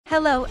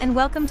Hello and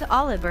welcome to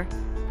Olibr.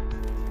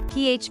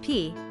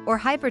 PHP, or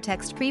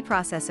Hypertext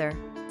Preprocessor,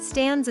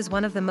 stands as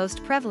one of the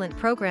most prevalent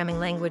programming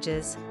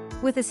languages,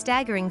 with a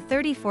staggering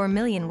 34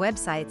 million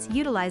websites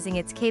utilizing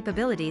its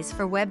capabilities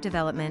for web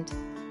development.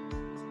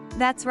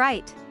 That's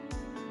right.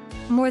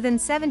 More than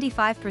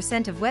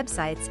 75% of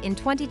websites in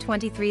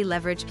 2023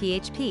 leverage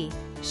PHP,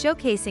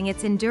 showcasing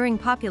its enduring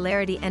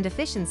popularity and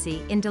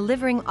efficiency in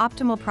delivering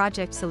optimal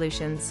project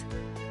solutions.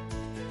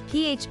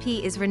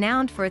 PHP is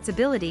renowned for its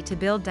ability to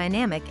build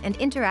dynamic and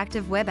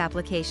interactive web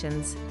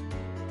applications.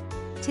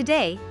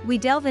 Today, we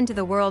delve into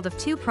the world of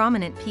two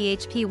prominent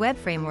PHP web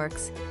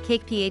frameworks,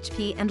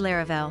 CAKEPHP and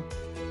Laravel.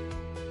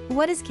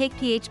 What is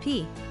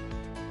CAKEPHP?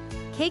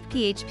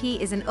 CAKEPHP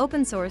is an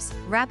open-source,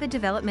 rapid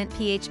development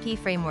PHP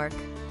framework.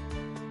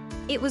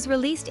 It was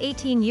released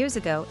 18 years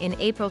ago in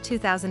April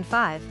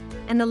 2005,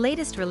 and the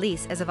latest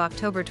release as of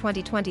October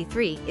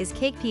 2023 is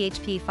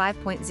CAKEPHP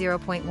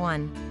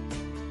 5.0.1.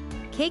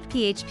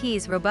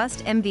 CAKEPHP's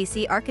robust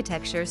MVC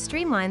architecture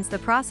streamlines the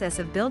process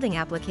of building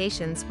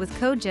applications with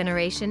code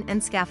generation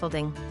and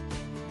scaffolding.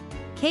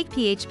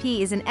 CAKEPHP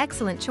is an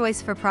excellent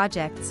choice for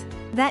projects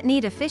that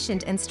need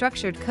efficient and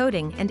structured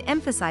coding and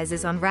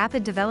emphasizes on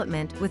rapid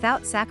development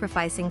without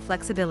sacrificing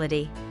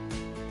flexibility.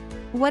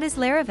 What is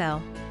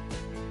Laravel?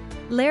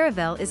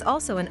 Laravel is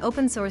also an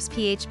open-source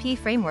PHP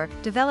framework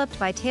developed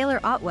by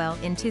Taylor Otwell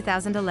in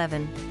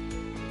 2011.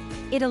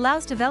 It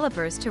allows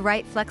developers to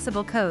write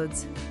flexible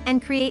codes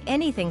and create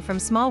anything from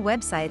small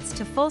websites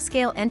to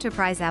full-scale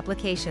enterprise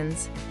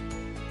applications.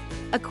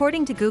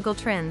 According to Google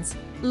Trends,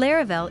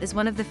 Laravel is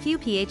one of the few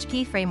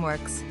PHP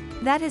frameworks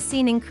that has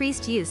seen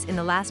increased use in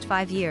the last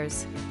 5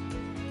 years.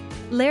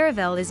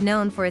 Laravel is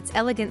known for its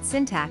elegant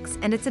syntax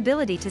and its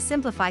ability to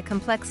simplify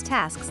complex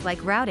tasks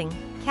like routing,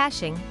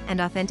 caching,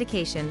 and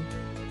authentication.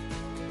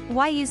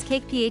 Why use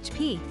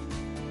CAKEPHP?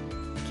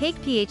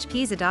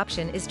 CAKEPHP's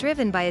adoption is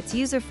driven by its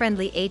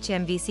user-friendly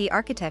HMVC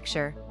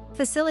architecture,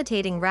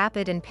 facilitating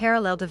rapid and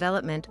parallel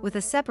development with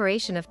a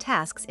separation of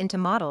tasks into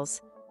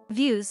models,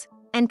 views,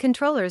 and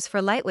controllers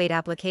for lightweight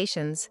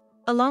applications,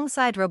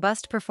 alongside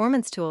robust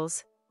performance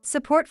tools,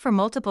 support for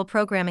multiple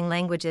programming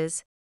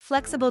languages,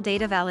 flexible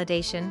data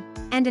validation,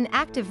 and an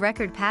active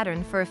record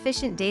pattern for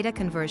efficient data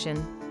conversion.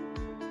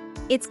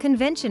 Its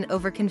convention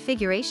over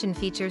configuration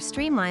feature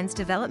streamlines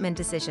development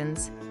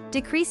decisions,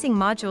 decreasing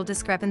module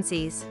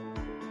discrepancies.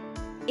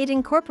 It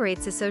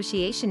incorporates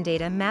association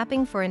data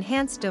mapping for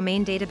enhanced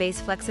domain database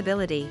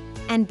flexibility,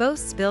 and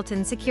boasts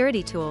built-in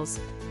security tools,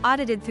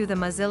 audited through the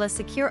Mozilla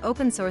Secure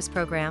Open Source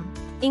Program,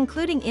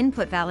 including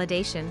input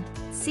validation,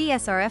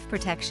 CSRF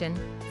protection,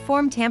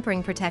 form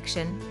tampering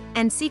protection,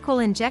 and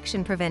SQL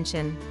injection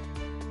prevention.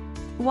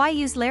 Why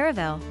use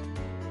Laravel?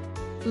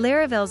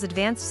 Laravel's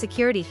advanced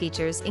security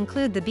features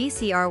include the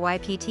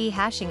BCRYPT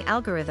hashing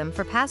algorithm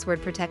for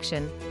password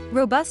protection,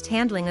 robust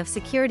handling of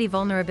security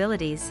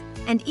vulnerabilities,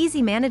 and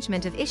easy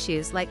management of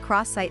issues like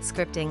cross-site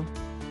scripting.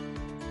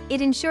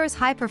 It ensures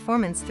high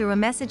performance through a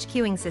message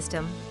queuing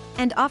system,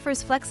 and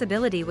offers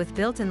flexibility with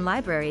built-in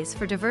libraries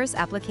for diverse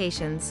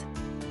applications.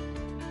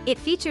 It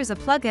features a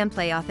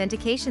plug-and-play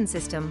authentication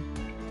system.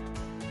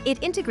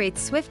 It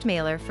integrates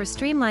SwiftMailer for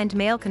streamlined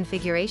mail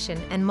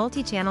configuration and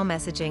multi-channel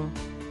messaging.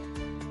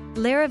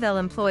 Laravel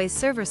employs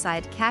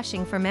server-side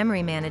caching for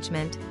memory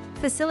management,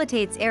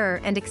 facilitates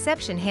error and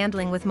exception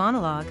handling with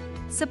Monolog,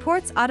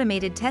 supports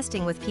automated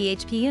testing with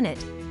PHP Unit,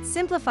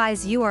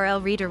 simplifies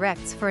URL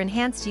redirects for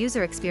enhanced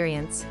user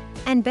experience,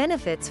 and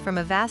benefits from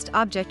a vast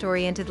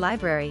object-oriented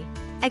library,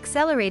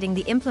 accelerating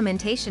the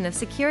implementation of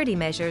security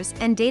measures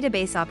and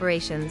database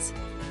operations.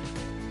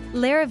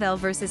 Laravel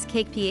versus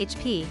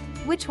CAKEPHP,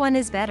 which one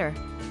is better?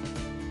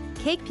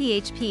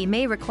 CAKEPHP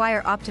may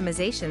require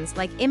optimizations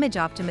like image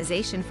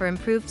optimization for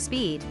improved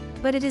speed,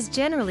 but it is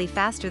generally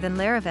faster than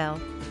Laravel,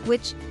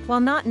 which, while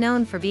not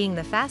known for being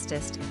the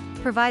fastest,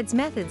 provides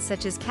methods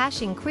such as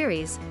caching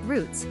queries,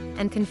 routes,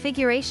 and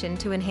configuration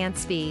to enhance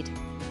speed.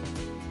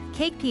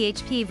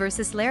 CAKEPHP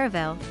versus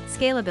Laravel,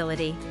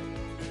 scalability.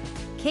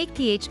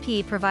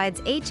 CAKEPHP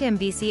provides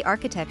HMVC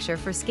architecture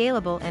for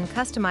scalable and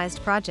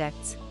customized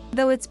projects,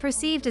 though it's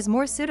perceived as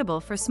more suitable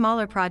for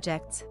smaller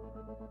projects.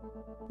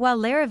 While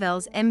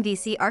Laravel's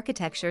MVC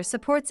architecture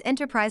supports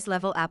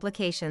enterprise-level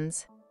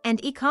applications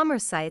and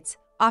e-commerce sites,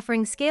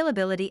 offering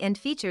scalability and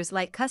features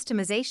like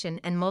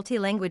customization and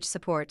multi-language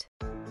support.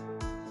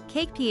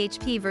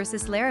 CAKEPHP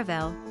versus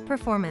Laravel,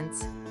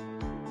 performance.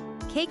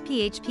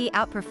 CAKEPHP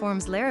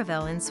outperforms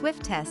Laravel in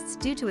Swift tests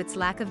due to its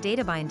lack of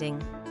data binding,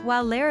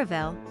 while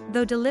Laravel,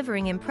 though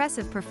delivering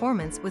impressive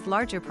performance with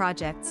larger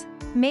projects,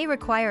 may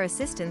require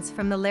assistance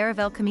from the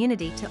Laravel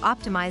community to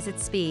optimize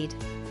its speed.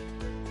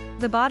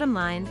 The bottom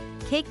line,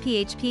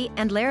 CAKEPHP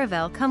and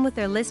Laravel come with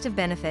their list of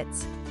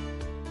benefits.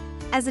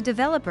 As a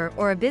developer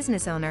or a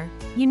business owner,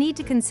 you need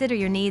to consider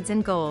your needs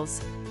and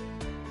goals.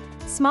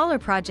 Smaller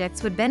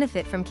projects would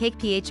benefit from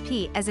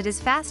CAKEPHP as it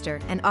is faster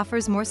and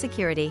offers more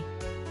security.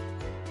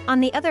 On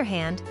the other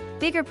hand,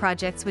 bigger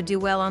projects would do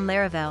well on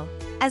Laravel,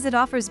 as it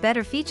offers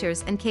better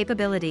features and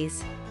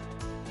capabilities.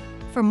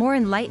 For more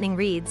enlightening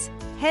reads,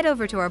 head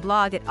over to our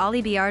blog at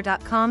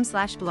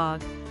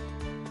olibr.com/blog.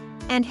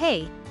 And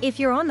hey, if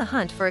you're on the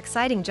hunt for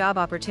exciting job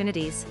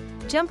opportunities,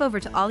 jump over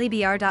to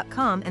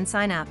olibr.com and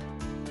sign up.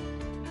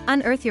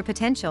 Unearth your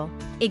potential,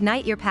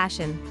 ignite your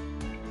passion.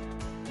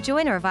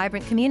 Join our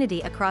vibrant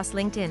community across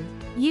LinkedIn,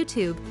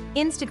 YouTube,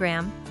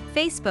 Instagram,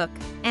 Facebook,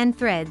 and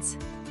Threads.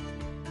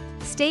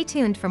 Stay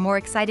tuned for more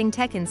exciting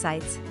tech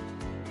insights.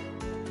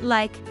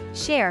 Like,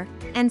 share,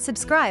 and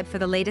subscribe for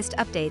the latest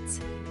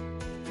updates.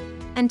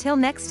 Until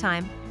next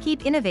time,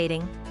 keep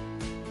innovating.